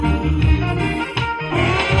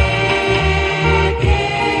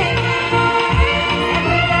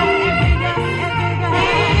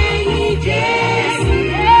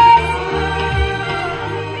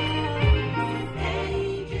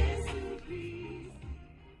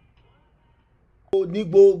ní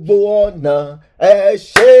gbogbo ọ̀nà ẹ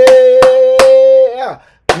ṣé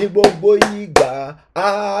ní gbogbo ìgbà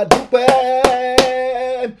a dúpẹ́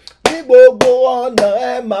ní gbogbo ọ̀nà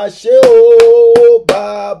ẹ mà ṣe o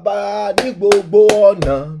bàbá ní gbogbo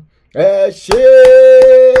ọ̀nà ẹ ṣé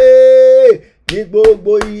ní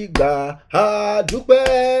gbogbo ìgbà a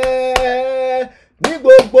dúpẹ́ ní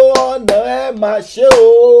gbogbo ọ̀nà ẹ mà ṣe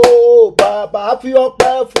o bàbá fi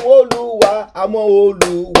ọpẹ́ fún Olúwa àwọn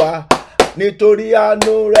Olúwa nítorí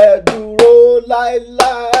àánú rẹ̀ dúró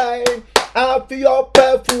láéláé a fi ọpẹ́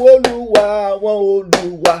fún Olúwa àwọn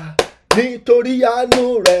Olúwa nítorí àánú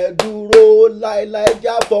rẹ̀ dúró láéláé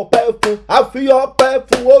já fọpẹ́ fún a fi ọpẹ́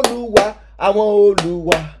fún Olúwa àwọn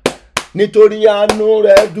Olúwa nítorí àánú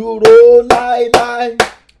rẹ̀ dúró láéláé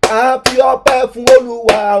a fi ọpẹ́ fún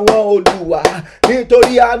Olúwa àwọn Olúwa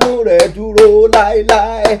nítorí àánú rẹ̀ dúró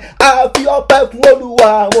láéláé a fi ọpẹ́ fún Olúwa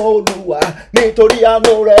àwọn Olúwa nítorí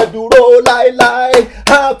àánú rẹ̀ dúró láéláé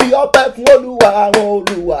a fi ọpẹ́ fún Olúwa àwọn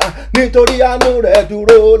Olúwa nítorí àánú rẹ̀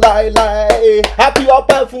dúró láéláé a fi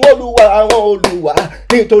ọpẹ́ fún Olúwa àwọn Olúwa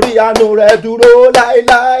nítorí àánú rẹ̀ dúró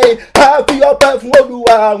láéláé a fi ọpẹ́ fún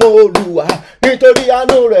Olúwa àwọn Olúwa nítorí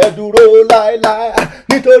àánú rẹ̀ dúró láéláé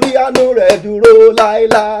nítorí àánú rẹ̀ dúró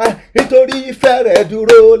láéláé nítorí ìfẹ́ rẹ̀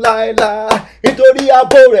dúró láéláé nítorí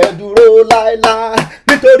ààbò rẹ̀ dúró láéláé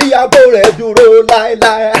nítorí ààbò rẹ̀ dúró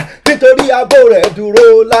láéláé nítorí ààbò rẹ̀ dúró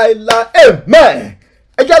láéláé amen.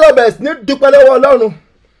 ẹ jẹ́ lọ bẹ̀rẹ̀ sí ní dúpẹ́ lọ́wọ́ Ọlọ́run.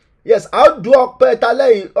 Yes, a ó dún ọpẹ́ talẹ́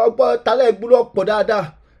yìí ọpẹ́ talẹ́ yìí gbúdọ̀ pọ̀ dáadáa.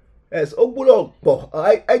 Yes, ó gbúdọ̀ pọ̀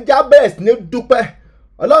ẹ já bẹ̀rẹ̀ sí ní dúpẹ́.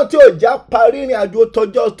 Ọlọ́run tí ò já parí ìrìn àjò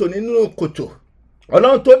tọjọ́ tòní nínú kòtò.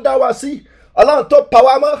 Ọlọ́run tó dá wa sí. Ọlọ́run tó pa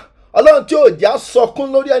wá mọ́. Ọlọ́run tí ò já sọkún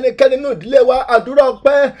lórí ẹnikẹ́ni nínú ìdílé wa. Àdúrà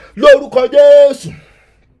ọpẹ́ lórúkọ Jésù.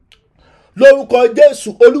 Lórúkọ Jésù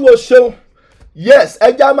Olúwo ṣeun. Yes, ẹ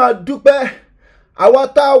já máa dúpẹ́. Àwa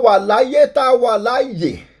tá a wà láyé tá a wà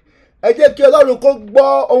láàyè. Ẹ jẹ́ kí Ọlọ́run kó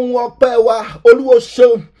gbọ́ ohun ọpẹ́ wa. Olúwo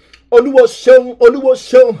ṣeun. Olúwo ṣeun. Olúwo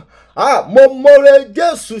ṣeun. Mo mọ̀re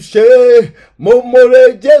Jésù ṣe, mo mọ̀re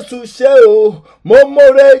Jésù ṣe o, mo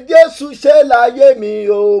mọ̀re Jésù ṣe láyé mi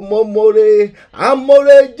o, mo mọ̀re,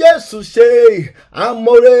 àmọ̀re Jésù ṣe,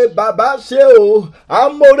 àmọ̀re bàbá ṣe o,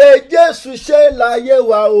 àmọ̀re Jésù ṣe láyé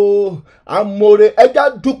wa o, àmọ̀re ẹja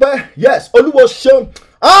dúpẹ́. Yes, Olúwo ṣeun.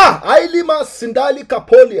 Àìlímà sindali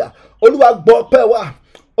kapolia, Olúwa gbọ́ ọpẹ́ wa,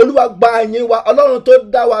 Olúwa gba ìyìn wa, Ọlọ́run tó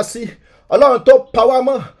dá wa sí, Ọlọ́run tó pa wá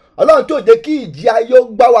mọ́. Ọlọ́run tí ò jẹ́ kí ìjì ayé ó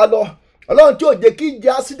gbá wa lọ. Ọlọ́run tí ò jẹ́ kí ìjì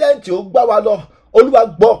accident ó gbá wa lọ. Olúwa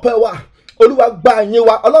gbọ́ ọpẹ́ wa. Olúwa gba ìyìn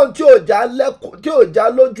wa. Ọlọ́run tí ò já lẹ́kùn, tí ò já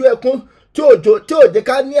lójú ẹkún, tí ò jẹ́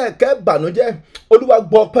ká ní ẹ̀kẹ́ ìbànújẹ́. Olúwa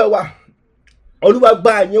gbọ́ ọpẹ́ wa. Olúwa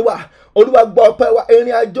gba ìyìn wa. Olúwa gbọ́ ọpẹ́ wa.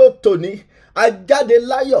 Ìrìn àjò tòní a jáde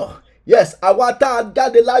láyọ̀. Yes, àwa tá a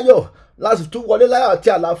jáde láyọ̀ láti tún wọlé láyọ̀ àti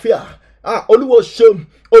àlàáfíà. Olúwo ṣeun.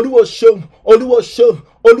 Olúwo ṣeun. Olúwo ṣeun.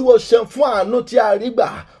 Olúwo ṣeun fún àánú tí a rí gbà.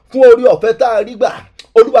 Fún orí ọ̀fẹ́ tá a rí gbà.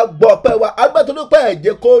 Olúwa gbọ́ ọpẹ́ wa. Agbẹ́tọ́lúpẹ́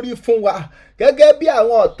ẹ̀jẹ̀ kó rí fún wa gẹ́gẹ́ bí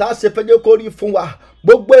àwọn ọ̀tá ṣe fẹ́ jẹ́ kó rí fún wa.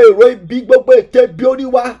 Gbogbo èrò ibi, gbogbo ète bí orí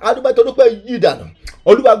wa, agbẹ́tọ́lúpẹ́ yí dànù.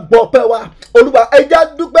 Olúwa gbọ́ ọpẹ́ wa. Olúwa ẹja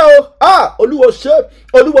dúpẹ́ o. Olúwo ṣe,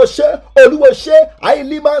 Olúwo ṣe, Olúwo ṣe.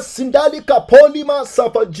 Àìlímà sindalika pọ́límà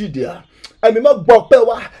sanfọ jìdìá. Ẹ̀mí mọ́ gbọ́ ọpẹ́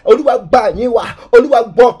wa. Olúwa gba ìyìn wa. Olúwa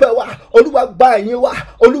gbọ́ ọpẹ́ wa. Olúwa gba ìyìn wa.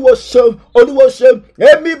 Olúwo ṣeun. Olúwo ṣeun.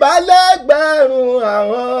 Èmi bá lẹ́gbẹ̀rún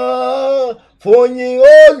àwọn fún yìn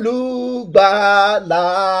Olùgbàlà.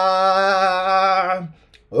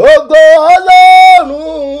 Ògo Ọlọ́run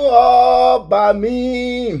ọba mi.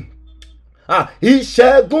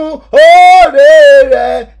 Ìṣẹ́gun oore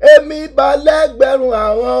rẹ̀ èmi bá lẹ́gbẹ̀rún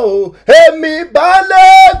àwọn o. Èmi bá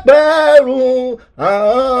lẹ́gbẹ̀rún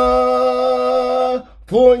àwọn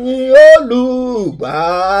fún yìn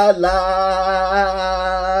Olùgbàlà.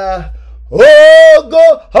 Ògo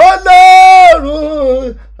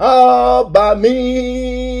Ọlọ́run ọba mi.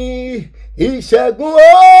 Ìṣẹ́gun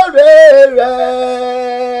oore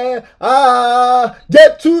rẹ̀.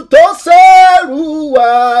 Jésù tó ṣẹ́rù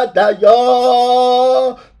wa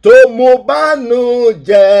dayọ̀, tó mú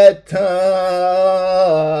bánújẹ́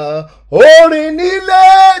tán. Orin nílé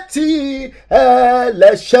tí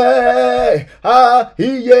ẹlẹ́ṣẹ̀,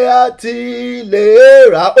 iye àti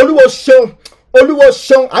ìlera. Olúwo ṣeun. Olúwo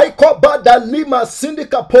ṣeun. Àìkọ́bàdà lima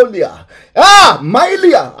syndicatolia.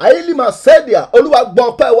 Mailia àìlímà sẹ́díà. Olúwa gbọ́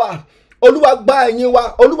ọpẹ́ wa. Olúwa gba ìyìn wa.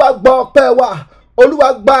 Olúwa gbọ́ ọpẹ́ wa. Olúwa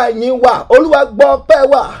gba ìyìn wa. Olúwa gbọ́ ọpẹ́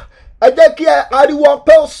wa. Ẹ jẹ́ kí ariwo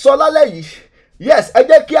ọpẹ́ ó sọ lálẹ́ yìí. Yes, ẹ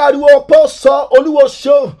jẹ́ kí ariwo ọpẹ́ ó sọ. Olúwo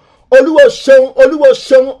ṣeun. Olúwo ṣeun. Olúwo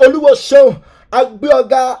ṣeun. Olúwo ṣeun. A gbé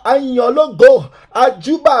ọ̀gá, a yìn ọ́ lógo, a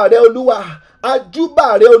júbà rẹ Olúwa, àjúbà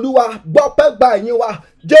rẹ olúwa gbọ́pẹ́ gbà yín wa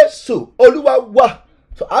jésù olúwa wa.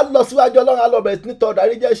 So a lọ síwájú ọlọ́run a lọ bẹ̀rẹ̀ sí ní tọrọ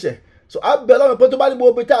dáríjì ẹ̀ṣẹ̀. So a bẹ̀ ọlọ́run pé tó bá ní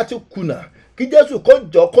gbogbo tí a ti kùnà kí jésù kó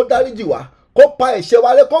jọ kó dáríjì wa kó pa ẹ̀ṣẹ̀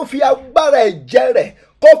wa rẹ́ kó fi agbára ẹ̀jẹ̀ rẹ̀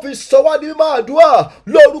kó fi sọ wá ní mímọ́ àdúrà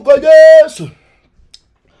lórúkọ jésù.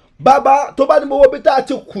 Bàbá tó bá ní gbogbo tí a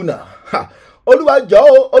ti kùnà olúwa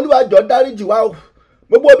jọ̀ọ́ dáríjì wa o.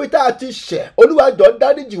 Gbogbo ibi tá a ti ṣẹ̀ olúwa jọ̀ọ́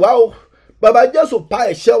dáríjì wa o. Bàbá jésù pa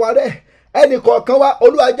ẹ̀ṣẹ̀ wa rẹ́ ẹnì kọ̀ọ̀kan wa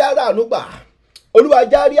olúwa já rí àánú gbà olúwa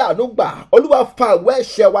já rí àánú gbà olúwa fa àwọ̀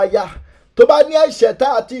ẹ̀ṣẹ̀ wa ya. Tó bá ní ẹ̀ṣẹ̀ tá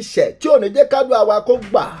a ti ṣẹ̀ tí ò ní jẹ́ kádùn àwa kó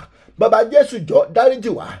gbà bàbá jésù jọ̀ọ́ dáríjì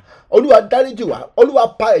wa olúwa dáríjì wa olúwa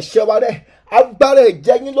pa ẹ̀ṣẹ̀ wa rẹ́ agbára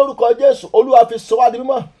ẹ̀jẹ̀ yín lórúkọ jésù olúwa fi sọ wá di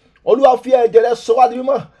mímọ́ olúwa fi ẹ̀jẹ̀ rẹ̀ sọ wá di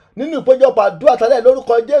mímọ́ nínú ìpéjọpọ̀ àdúrà tálẹ̀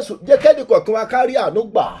lórúkọ jésù jẹ́ kẹ́ni kọ̀ọ̀kan wa ká rí àánú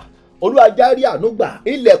gbà olúwa já rí àánú gbà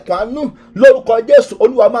ilẹ̀kùn àánú lórúkọ jésù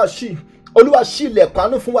olúwa máa ṣí olúwa ṣí ilẹ̀kùn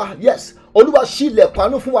àánú fún wa yes olúwa ṣí ilẹ̀kùn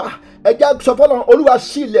àánú fún wa ẹjẹ́ sọ fọ́lọ́run olúwa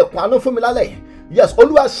ṣí ilẹ̀kùn àánú fún mi lálẹ́ yes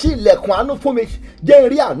olúwa ṣí ilẹ̀kùn àánú fún mi jẹ́ n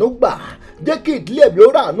rí àánú gbà jẹ́ kí ìdílé mi ó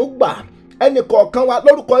rà àánú gbà ẹnì kọ̀ọ̀kan wa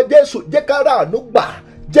lórúkọ jésù jẹ́ ká rà àánú gbà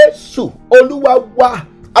jésù olúwa wa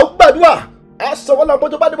àwọn gbàdúrà a sọ fọ́lọ́run bó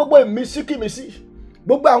tó bá dé gbogbo ìmísí kìmísí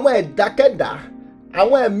gbogbo àwọn ẹ̀dákẹ́dá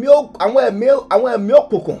àwọn ẹ̀mí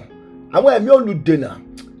òkùnkùn àwọn ẹ̀mí olùdènà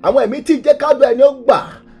àwọn ẹ̀mí tí jẹ́ kádùn ẹni ó gbà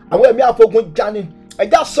àwọn ẹ̀mí àfogun jani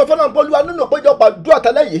ẹ̀já sọ fọ́nà olúwa nínú ìpéjọpọ̀ àdúrà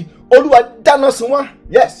tẹ́lẹ̀ yìí olúwa dáná sun wọ́n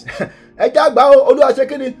yes ẹ̀já àgbà olúwa ṣe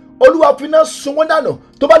kí ni olúwa finá sun wọ́n dànù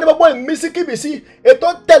tó bá ní gbogbo ìmísí kìmísí ètò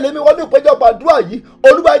tẹ̀lé mi wọ́n ní ìpéjọpọ̀ àdúrà yìí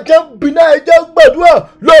olúwa jẹ́ bínà ẹ̀jẹ̀ gbàdúrà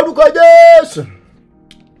lórúkọ jésù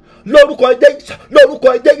lórúkọ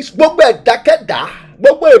jésù gbogbo ẹ̀dákẹ́dá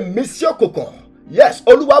gbogbo ìmísí òkùnkùn yes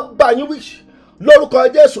olúwa bá yín wí lórúkọ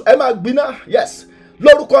jésù ẹ máa gbiná yes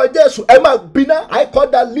lórúkọ jésù ẹ máa gbiná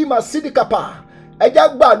àìkọ́dà lima sídìkàpà ẹjẹ́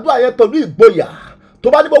gbàdúrà yẹn pẹ̀lú ìgboyà tó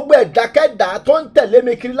bá ní gbogbo ẹ̀dákẹ́dá tó ń tẹ̀lé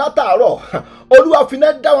mi kiri látàárọ̀ olúwa fi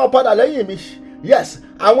náà dá wọn padà lẹ́yìn mi yes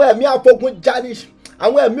àwọn ẹ̀mí afogun jani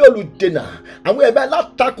àwọn ẹ̀mí olùdènà àwọn ẹ̀mí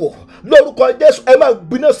alátakò lórúkọ jésù ẹ máa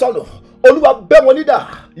gbiná sọnù olúwa bẹ́ wọn nídà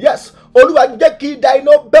yes olúwa jẹ́ kí idà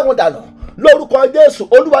iná bẹ́ wọn dànù lórúkọ jésù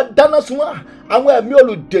olúwa dáná sun wọn àwọn ẹ̀mí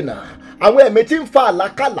olùdènà àwọn ẹ̀mí tí ń fa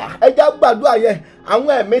àlákàlà ẹjá gbàdúrà yẹn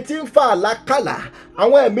àwọn ẹ̀mí tí ń fa àlákàlà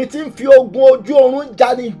àwọn ẹ̀mí tí ń fi ogun ojú oorun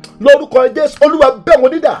jani lórúkọ jésù olúwa bẹ́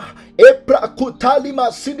wọn nídà eprakutalima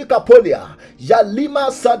sindikapolia yalima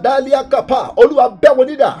sadalia kapa olúwa bẹ́ wọn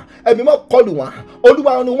nídà ẹ̀mí mọ́ kọlù wọn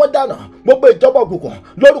olúwa run wọn dànù gbogbo ìjọba òkùnkùn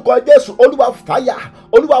lórúkọ jésù olúwa fàyà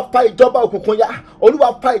olúwa fa ìjọba òkùnkùn ya olúwa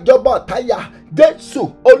fa ìjọba ọ̀tá ya jésù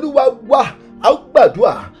olúwa wá àwọn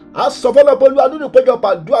gbàdúrà a sọ fọlọ pé olúwa nínú ìpéjọpọ̀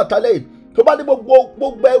àdúrà tálẹ̀ yìí tó bá ní gbogbo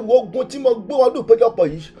ẹrù ogun tí mo gbé wọn nínú ìpéjọpọ̀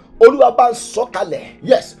yìí olúwa bá ń sọ̀kalẹ̀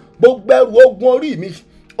yes gbogbo ẹrù ogun orí mi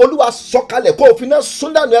olúwa sọ̀kalẹ̀ kó o fi náà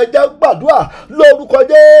sún dànù ẹ̀jẹ̀ gbàdúrà lórúkọ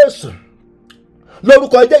jésù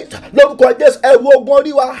ẹrù ogun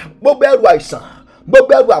orí wa gbogbo ẹrù àìsàn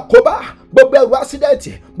gbogbo ẹrù àkóbá gbogbo ẹrù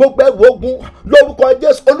àsídẹ̀ǹtì gbogbo ẹrù ogun lórúkọ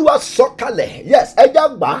jésù olúwa sọ̀kalẹ̀ yes ẹ̀jẹ̀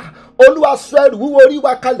gbà olúwa sọ ẹrù wíwo orí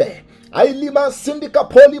wa kalẹ̀ àìlímà síndíkà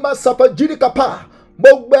pọ́límà sàpàjìríkàpà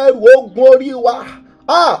gbogbo ẹrù ogun orí wa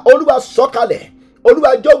olúwa sọ̀kalẹ̀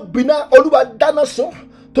olúwa jọ gbiná olúwa dáná sun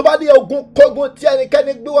tó bá ní ogun kógun tí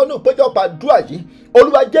ẹnikẹ́ni gbé wọnú ìpéjọpọ̀ àdúrà yìí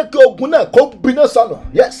olúwa jẹ́ kí ogun náà kó gbiná sọnù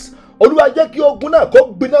yes olúwa jẹ́ kí ogun náà kó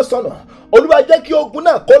gbiná sọnù olúwa jẹ́ kí ogun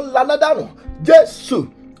náà kó laná dànù jésù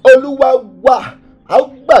olúwa wa a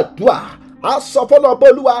gbàdúrà a sọ fọlọ́ bọ́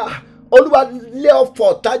olúwa lé ọ̀fọ̀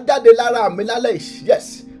tá jáde lára mi lálẹ́ yes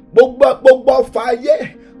gbogbo ọ̀fà ayé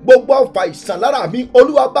gbogbo ọ̀fà ìsàn lára mi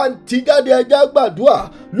olúwa bá ń ti jáde ẹjẹ́ gbàdúrà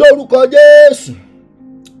lórúkọ jésù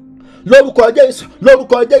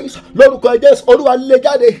olúwa lé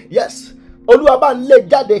jáde yes olúwa bá ń lé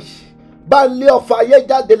jáde bá ń lé ọ̀fà ayé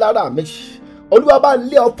jáde lára mi olúwa bá ń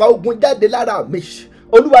lé ọ̀fà ogun jáde lára mi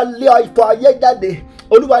olúwa lé ọ̀fà ayé jáde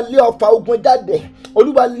olúwa lé ọ̀fà ogun jáde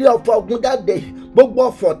olúwa lé ọ̀fà ogun jáde gbogbo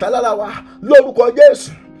ọ̀fọ̀ ọ̀tá lára wa lórúkọ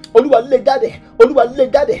jésù olúwa lé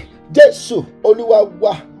jáde jésù olúwa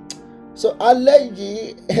wa. So alẹ́ yìí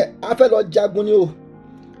a fẹ́ lọ jagun ni o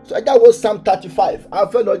so ẹjá wo psalm 35 a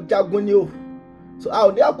fẹ́ lọ jagun ni o so a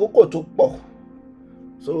ò ní àkókò tó pọ̀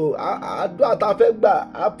so àdúrà tá a fẹ́ gbà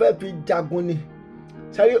a fẹ́ fi jagun ni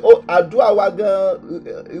sẹ́rí àdúrà wa gan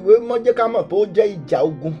ìwé mọ́jẹ́ ká mọ̀ pé ó jẹ́ ìjà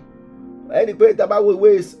ogun ẹni pé tá a bá wo ìwé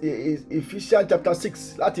Ephesians chapter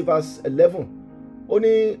 6 láti verse 11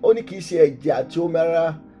 ó ní kì í ṣe ẹ̀jẹ̀ àti omi ara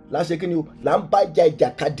láṣẹ kí ni o là ń bá jà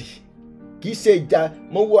ìjàkadì kì í ṣe ìjà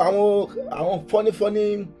mo wo àwọn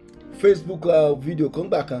funny Facebook video kan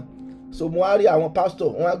gbà kan so mo wá rí àwọn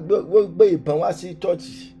pastor wọn gbé ìbọn wá sí church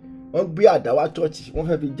wọ́n gbé àdá wá chọ́ọ̀chì wọ́n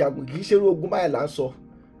fẹ́ fi jagun kì í ṣe ogun báyìí là ń sọ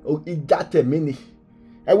ìjà tẹ̀mí ni.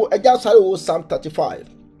 ẹja sáré wo Psalm 35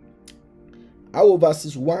 our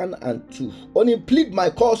verses 1 and 2. Only plead my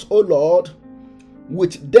cause, O Lord,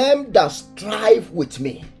 with them that strive with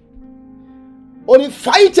me. Only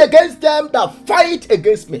fight against them that fight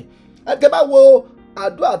against me. Ẹ bá wo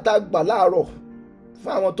àdúrà tá a gbà láàárọ̀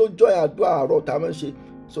fún àwọn tó join àdúrà àárọ̀ tá a máa ń ṣe.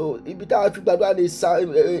 So ibi tá a fi gbàdúrà ní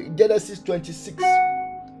Genesis 26.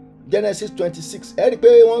 Genesis 26. Ẹ rí i pé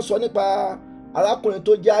wọ́n sọ nípa arákùnrin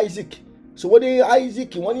tó jẹ́ Isaac. So wọ́n ní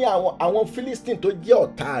Isaac wọ́n ní àwọn Philistine tó jẹ́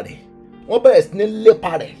ọ̀tá rẹ̀. Wọ́n bẹ̀rẹ̀ sí ní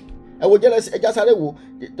lépa rẹ̀. Ẹ wo Genesis ẹja sáré wo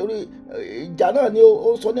torí ìjà náà ni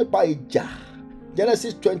ó sọ nípa ìjà.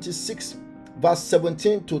 Genesis 26 verse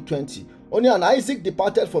 17 to 20. Only and Isaac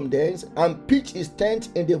departed from thence and pitched his tent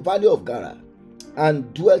in the valley of Gerar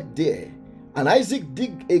and dwelt there. And Isaac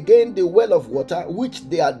digged again the well of water which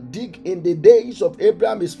they had digged in the days of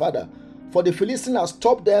Abraham his father. For the Philistines had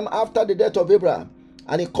stopped them after the death of Abraham.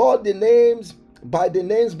 And he called the names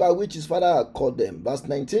by which his father had called them. Verse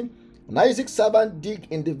 19. And Isaac's servant digged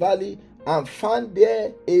in the valley and found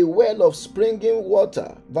there a well of springing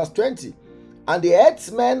water. Verse 20. And the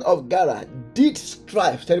herdsmen of Gerar did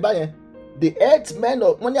strive. The herdsmen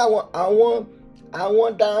of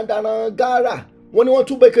àwọn darandaran Gerar wọ́n ní wọ́n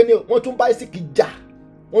tún bẹ́ẹ̀ kẹ́ni wọ́n tún bá Isaac jà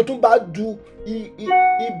wọ́n tún bá du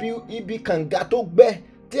ibi kànga tó gbẹ́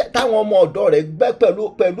táwọn ọmọ ọ̀dọ́ rẹ̀ gbẹ́ pẹ̀lú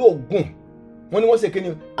ògùn wọ́n ní wọ́n ṣe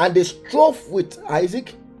kẹ́ni and they strove with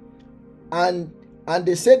Isaac and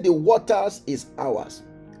they said the waters is ours.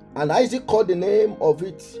 And Isaac called the name of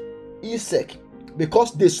it Isaac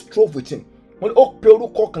because they strove with him. Wọ́n ó pe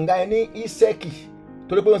orúkọ kànga yẹn ní Isaac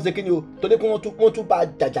torí pé wọ́n ṣe kí ni o torí pé wọ́n tún bá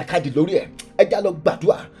jàjàkadì lórí ẹ̀ ẹja lọ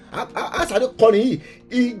gbàdúrà àṣàrí kọrin yìí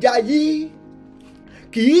ìjà yìí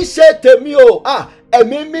kì í ṣe tèmi o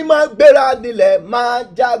ẹ̀mí mímọ́ gbéra nílẹ̀ máa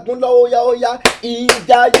jagun lọ óyá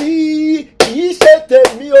ìjà yìí kì í ṣe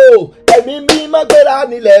tèmi o ẹ̀mí mímọ́ gbéra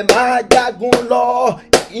nílẹ̀ máa jagun lọ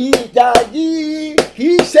ìjà yìí kì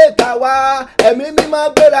í ṣe tàwa ẹ̀mí mímọ́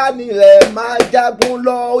gbéra nílẹ̀ máa jagun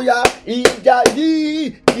lọ óyá ìjà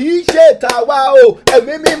yìí kì í ṣe tàwa o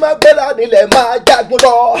ẹ̀mí mímọ́ gbéra nílẹ̀ máa jagun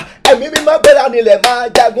lọ ẹ̀mí mímọ́ gbéra nílẹ̀ máa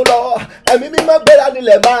jagun lọ ẹ̀mí mímọ́ gbéra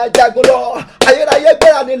nílẹ̀ máa jagun lọ ayérayé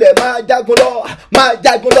gbéra nílẹ̀ máa jagun lọ máa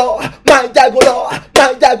jagun lọ máa jagun lọ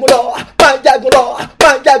máa jagun lọ máa jagun lọ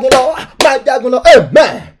máa jagun lọ máa jagun lọ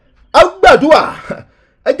amen. A gbàdúrà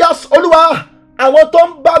ẹja olúwa àwọn tó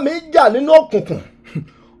ń bá mi jà nínú òkùnkùn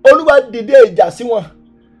olúwa dìde ìjà sí wọn.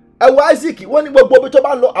 Ẹ wo Isaac wọ́n ní gbogbo ibi tó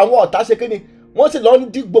bá lọ àwọn ọ̀tá ṣe kíni wọ́n sì lọ ń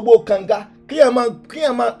dí gbogbo kànga kíyàn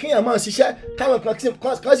máa ṣiṣẹ́ káwọn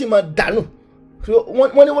kan sì máa dànù.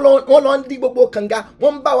 Wọ́n ní wọ́n lọ ń dí gbogbo kànga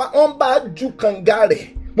wọ́n bá ju kànga rẹ̀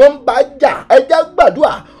wọ́n bá jà ẹja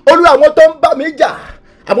gbàdúrà olúwa àwọn tó ń bá mi jà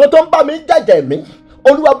àwọn tó ń bá mi jàjà ẹ̀mí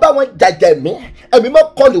olúwa bá wọn jàjà ẹ̀mí ẹ̀mí mọ́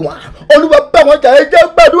kọlù wọn olúwa bá wọn jà ẹja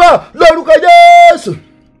gbàdúrà lórúkọ Jésù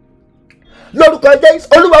lórúkọ Jésù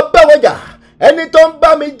olúwa bá wọn jà ẹni tó ń bá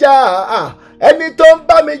mi jà ẹni tó ń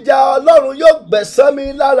bá mi jà ọlọ́run yóò gbẹ̀san mi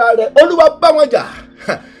lára rẹ̀ olúwa bá wọn jà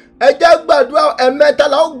ẹja gbàdúrà ẹ̀mẹ́ta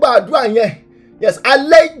la ó gbàdúrà yẹn yes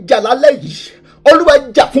alẹ́ ìjà lálẹ́ yìí olúwa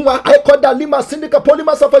jà fún wa àìkọ́dà lima síndíkà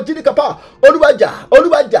pólímà sọfọ jíríkàpá olúwa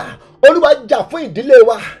jà fún ìdílé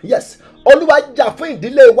wa yes olúwa jà fún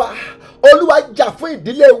ìdílé wa olúwa jà fún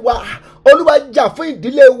ìdílé wa olúwa jà fún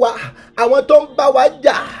ìdílé wa àwọn tó ń bá wa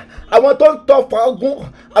jà àwọn tó ń tọfà ogun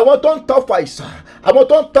àwọn tó ń tọfà àìsàn àwọn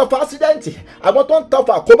tó ń tọfà ásídẹ́ǹtì àwọn tó ń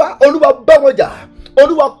tọfà àkóbá olúwa bá wọn jà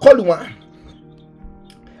olúwa kọlù wọn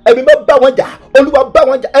ẹ̀mí bá bá wọn jà olúwa bá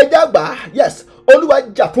wọn jà ẹjẹ́ àgbà yes olúwa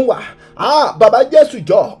jà fún wa bàbá Jésù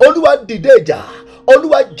jọ olúwa dìde ìjà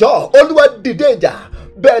olúwa jọ olúwa dìde ìjà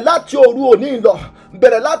bẹ̀rẹ̀ láti òru òní lọ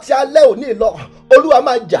bẹ̀rẹ̀ láti alẹ́ òní lọ olúwa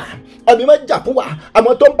máa jà ẹ̀mí máa jà fún wa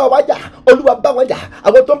àwọn tó ń bá wa jà olúwa bá wọn jà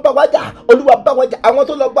àwọn tó ń bá wa jà olúwa bá wọn jà àwọn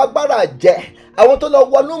tó lọ gbàgbára jẹ àwọn tó lọ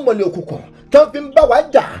wọnú mọ̀lẹ̀ òkùnkùn tó ń fi ń bá wa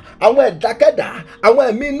jà àwọn ẹ̀dákẹ́dà àwọn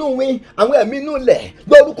ẹ̀mí inú wín àwọn ẹ̀mí inú ilẹ̀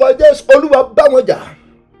lórúkọ Jésù olúwa bá wọn jà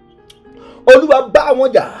olúwa bá wọn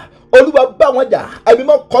jà olúwa bá wọn jà ẹ̀mí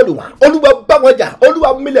mọ́ kọlù wọn olúwa bá wọn jà olúwa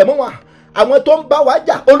mílẹ̀ mọ́ wọn àwọn tó ń bá wa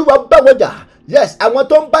jà olúwa bá wọn jà yes àwọn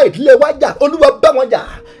tó ń bá ìdílé wa jà olúwa bá wọn jà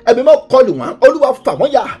ẹ̀mí mọ́ kọlù wọn olúwa fà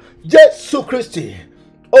wọ́n jà Jésù Kristi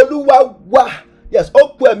olúwa wa yes ó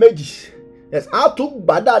kú ẹ̀ méjì yes á tún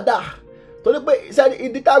gbà dáadáa torí pé sẹ́ni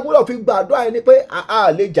ìdí tá a gbọ́dọ̀ fi gbàdúrà yẹn ni pé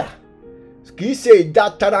a lè jà kì í ṣe ìjà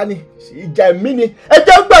tara ni ìjà ẹ̀mí ni ẹ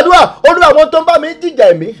jẹ́ gbàdúrà olúwa àwọn tó ń bá mi jìjà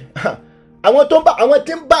ẹ̀mí àwọn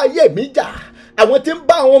tí ń bá ayé mi jà àwọn tí ń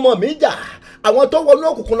bá àwọn ọmọ mi jà àwọn tó wọnú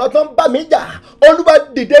òkùnkùn lọ tó ń bá mi jà, olúwa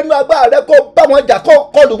dìde nínú agbára rẹ kó bá wọn jà, kó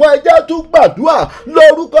kọlù wọn. Ẹ jẹ́ tún gbàdúrà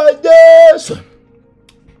lórúkọ Jésù.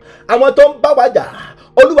 Àwọn tó ń bá wa jà,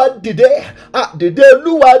 olúwa dìde, dìde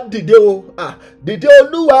olúwa dìde o, dìde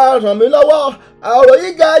olúwa ràn mí lọ́wọ́, ọ̀rọ̀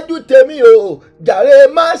yìí ga jù tèmi o, jàre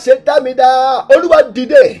má ṣe dá mi dá, olúwa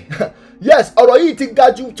dìde. Yes, ọ̀rọ̀ yìí ti ga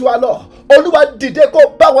jù tiwa lọ, olúwa dìde kó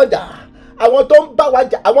bá wọn jà. Àwọn tó ń bá wa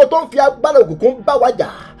jà, àwọn tó ń fi agbára òkùnkùn bá wa jà,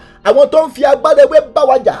 àwọn tó ń fi agbára ewé bá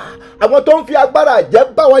wa jà, àwọn tó ń fi agbára àjẹ́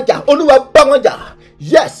bá wa jà, olúwa bá wọn jà.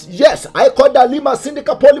 Yes, àìkọ́dà lima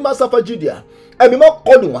síndíkà pọ́límà sáfàjìdìà, ẹ̀mí mọ́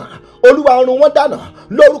kọlù wọn, olúwa run wọn dànù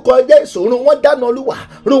lórúkọ Jésù, run wọn dànù olúwa,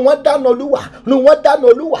 run wọn dànù olúwa, run wọn dànù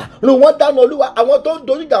olúwa, run wọn dànù olúwa. Àwọn tó ń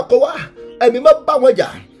dojú ìjà kọ wá, ẹ̀mí mọ́ bá wọn jà,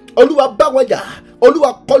 olúwa bá wọn jà, olúwa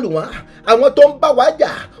kọlù wọn. Àwọn tó ń bá wa jà,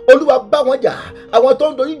 olúwa bá wọn jà. Àwọn tó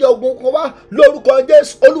ń dojú ìjà ogun kọ wá, lórúkọ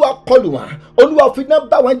Jésù, olúwa kọlù wọn, olúwa fi iná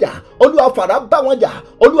bá wọn jà, olúwa fàrà bá wọn jà,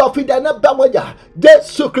 olúwa fi dáná bá wọn jà.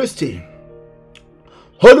 Jésù Kristi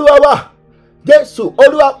olúwa wa, Jésù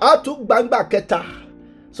olúwa. A tún gbangba kẹta,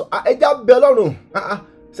 so ẹja bẹ Ọlọ́run,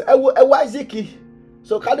 ẹ wo Isaac,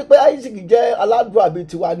 so ká ní pé Isaac jẹ́ aládùúrà bíi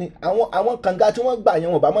tiwa ni, àwọn kànga tí wọ́n gbà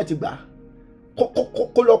yẹn wọ́n bá mọ̀ ti gbà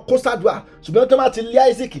kó lọ kó sádùá, ṣùgbọ́n tó máa ti lé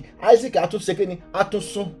Isaac àtúnṣe kí ni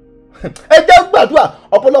àtúnṣún. Ẹ jẹ́ gbàdúrà.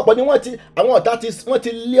 Ọ̀pọ̀lọpọ̀ ni àwọn ọ̀tá wọ́n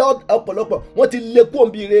ti lé ọ̀pọ̀lọpọ̀, wọ́n ti lé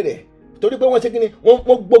kóńbì ire rẹ̀ torí pé wọ́n ṣe kí ni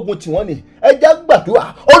wọ́n gbógun tì wọ́n ni. Ẹ jẹ́ gbàdúrà.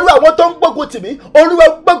 Olúwa, àwọn tó ń gbógun tì mí, olúwa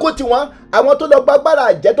gbógun tì wọ́n. Àwọn tó lọ gbàgbára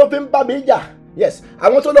àjẹ́ tó fi ń bá mi jà, yes,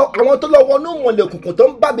 àwọn tó lọ wọnú mọ̀lẹ̀ òkùnkùn tó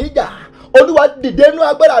ń bá mi jà, olúwa dìde nínú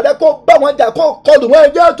agbára rẹ kó bá wọn jà, kó kọlù wọn. Ẹ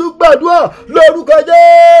jẹ́ tún gbàdúrà lórúkọ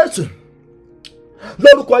Jésù,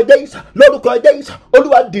 lórúkọ Jésù, lórúkọ Jésù.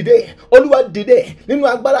 Olúwa dìde nínú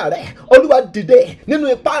agbára rẹ, olúwa dìde nínú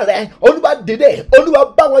ipá rẹ, olúwa dìde, olúwa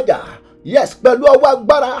bá wọn jà. Yes, pẹ̀lú ọwọ́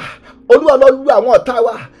agbára, olúwa lọ lu àwọn ọ̀tá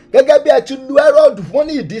wa gẹ́gẹ́ bí ẹ ti lu Hẹ́rọ́dù, wọ́n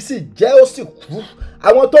ní ìdí sì jẹ́ ó sì kú.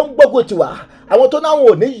 Àwọn tó ń gbógun tì wá, àwọn tó náà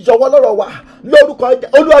ò ní yọwọ́ lọ́rọ̀ wa, lórúkọ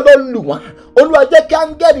olúwa lọ lù wọ́n. Olúwa jẹ́ kí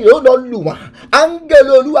áńgẹ́lì ó lọ lù wọ́n,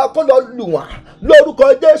 áńgẹ́lì olúwa kó lọ lù wọ́n lórúkọ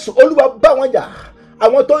Jésù. Olúwa bá wọn jà.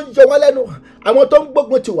 Àwọn tó ń yọ wọ́n lẹ́nu, àwọn tó ń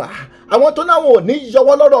gbógun tì wá, àwọn tó náà ò ní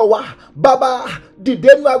yọwọ́ lọ́rọ̀ wa, bàbá dìde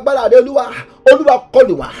nínú agbára rẹ olúwa, olúwa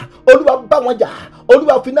kọlù wọ́n, olúwa bá wọn jà,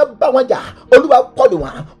 olúwa finá bá wọn jà, olúwa kọlù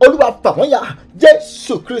wọ́n, olúwa fà wọ́n yà.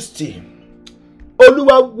 Jésù Kristi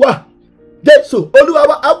olúwa wa, Jésù olúwa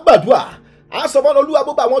wa. A gbàdúrà, a sọ fún olúwa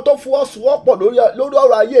gbogbo àwọn tó fọwọ́sowọ́pọ̀ lórí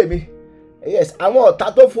ọ̀rọ̀ ayé mi, yes, àwọn ọ̀tá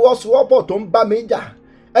tó fọwọ́sowọ́pọ̀ tó ń bá mi jà,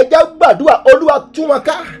 ẹ jẹ́ gbàdúrà. Olúwa tú wọn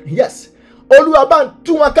ká, yes, olúwa bá ń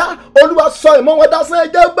tú wọn ká, olúwa sọ ìmọ̀ wọn dasán. Ẹ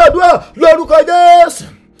jẹ́ gbàdúrà lórúkọ Jésù,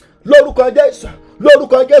 lórúkọ Jésù,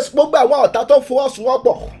 lórúkọ Jésù. Gbogbo àwọn ọ̀tá tó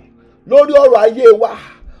fọwọ́sowọ́pọ̀ lórí ọ̀rọ̀ ayé wa,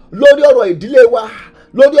 lórí ọ̀rọ̀ ìdílé wa,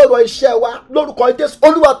 lórí ọ̀rọ̀ iṣẹ́ wa, lórúkọ Jésù,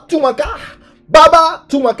 olúwa tú wọn ká. Bàbá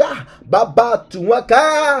tú wọn ká, bàbá tú wọn ká,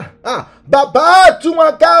 bàbá tú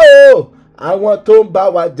wọn ká o. Àwọn tó ń bá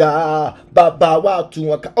wa jà, bàbá wa tú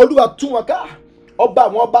wọn ká, olúwa tú wọn ká. Ọba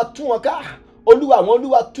àwọn ọba tú wọn ká, olúwa àwọn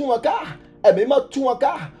olúwa tú wọn ká, ẹ̀mí mọ́ tú wọn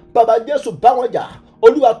ká. Bàbá Jésù bá wọn jà,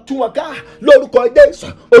 olúwa tú wọn ká lórúkọ Jésù,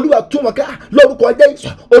 olúwa tú wọn ká lórúkọ Jésù,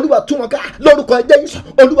 olúwa tú wọn ká lórúkọ Jésù,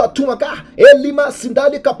 olúwa tú wọn ká. Elima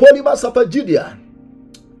sindalika polima safajidia,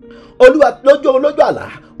 olúwa lójú àlá,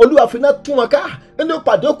 olúwa fi iná tú wọn ká. Nínú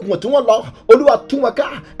ìpàdé òkùnkùn tí wọ́n lọ, olúwa tú wọn ká,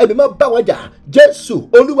 ẹ̀mí mọ́ bá wọn jà. Jésù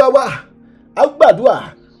olúwa wa. A gbàdúrà,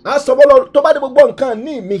 a sọ bọ́lọ́ tó bá dé gbogbo nǹkan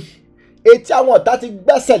ní mi etí àwọn ọ̀tá ti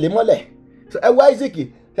gbẹ́sẹ̀ lé mọ́lẹ̀. Ẹ wá Isaac,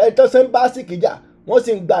 ẹni tó ṣe ń bá Isaac jà, wọ́n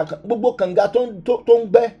sì ń gba gbogbo kànga tó ń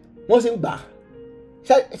gbẹ́, wọ́n sì ń gbà.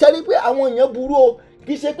 Ṣe rí pé àwọn èèyàn burú o,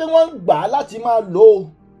 kì í ṣe pé wọ́n ń gbà á láti máa lò ó,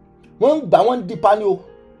 wọ́n ń gbà, wọ́n ń dípa ni o,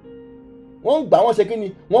 wọ́n ń gbà, wọ́n ṣe kí ni,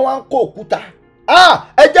 wọ́n wá ń kó òkúta.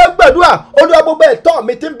 Ẹ jẹ́ gbàdúrà. Olúwa gbogbo ẹ̀tọ́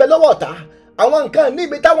mi ti ń bẹ lọ́wọ́ ọ̀tá, àwọn nǹkan ní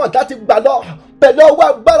ibi táwọn ọ̀tá ti gbà lọ, pẹ̀lú ọwọ́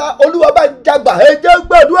agbára, olúwa bá ń jagbà. Ẹ jẹ́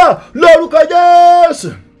gbàdúrà lórúkọ Jésù.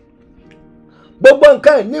 Gbogbo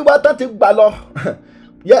nǹkan ní wa tán ti gbà lọ,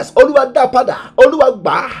 yes, olúwa dá padà, olúwa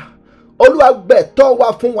gbà á, olúwa gbà ẹ̀tọ́ wa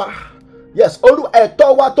fún wa, yes, olúwa ẹ̀tọ́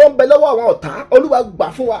wa tó ń bẹ lọ́wọ́ àwọn ọ̀tá, olúwa gbà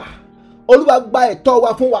fún wa, olúwa gba ẹ̀tọ́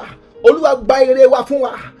wa fún wa, olúwa gba ire wa fún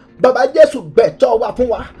wa. Bàbá Jésù gbà ẹ̀tọ́ wa fún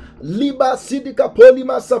wa. Liba sidika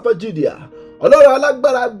polima safajidia, ọlọ́run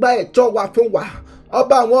alágbára gba ẹ̀tọ́ wa fún wa.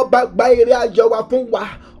 Ọba àwọn ọba gba ire ayọ̀ wa fún wa.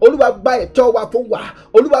 Olúwa gba ẹ̀tọ́ wa fún wa,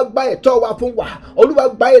 olúwa gba ẹ̀tọ́ wa fún wa, olúwa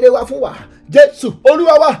gba ire wa fún wa. Jésù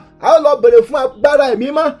olúwa wa. A lọ bèrè fún agbára ẹ̀mí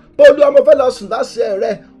mọ́, pé olúwa mo fẹ́ lọ sùn láṣẹ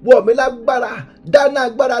rẹ, wọ̀ mí lágbára, dáná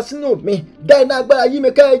agbára sínú mi, dáná agbára yí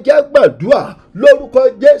mi ká. Ẹ jẹ́ gbàdúrà lórúkọ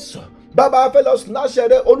Jésù. Bàbá a fẹ́ lọ sùn láṣẹ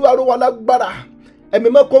rẹ, olúwa ró wa lágbára, ẹ̀mí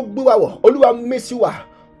mọ́ kó gbé wa wọ̀, olúwa mí sí wa,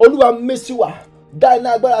 Olúwa mí sí wa, dá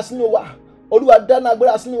iná agbára sínú wa. Olúwa dá iná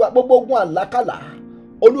agbára sínú wa. Gbogbo ogun àlákàlà,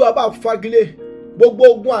 Olúwa bá fagilé. Gbogbo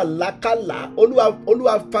ogun àlákàlà,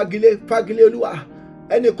 Olúwa fagilé Olúwa.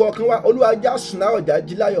 Ẹnì kọ̀ọ̀kan wa, Olúwa já sùn láyọ̀, já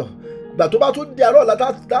jí láyọ̀. Ìgbà tó bá tún di àárọ̀ ọ̀la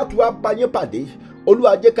láti wá bá yín pàdé,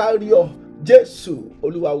 Olúwa jẹ́ ká rí ọ. Jésù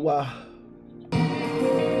Olúwa wa.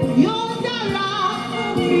 Yóò dára fún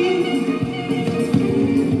mi.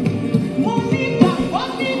 Mo ní ìgbàgbọ́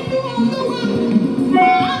nínú Olúwa,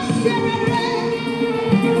 màá ṣe rere.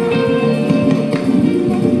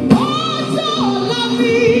 Ọjọ́ ọ̀la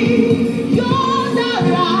mi yóò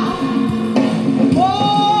dára. Mo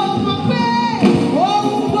mọ̀ pé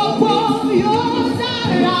ohun gbogbo yóò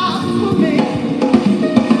dára fún mi.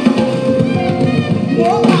 Mo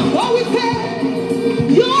gbàgbọ́ wípé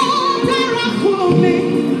yóò dára fún mi.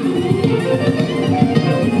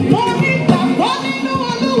 Mo ní ìgbàgbọ́ nínú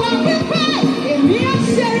Olúwa wípé èmi á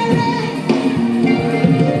ṣe rere.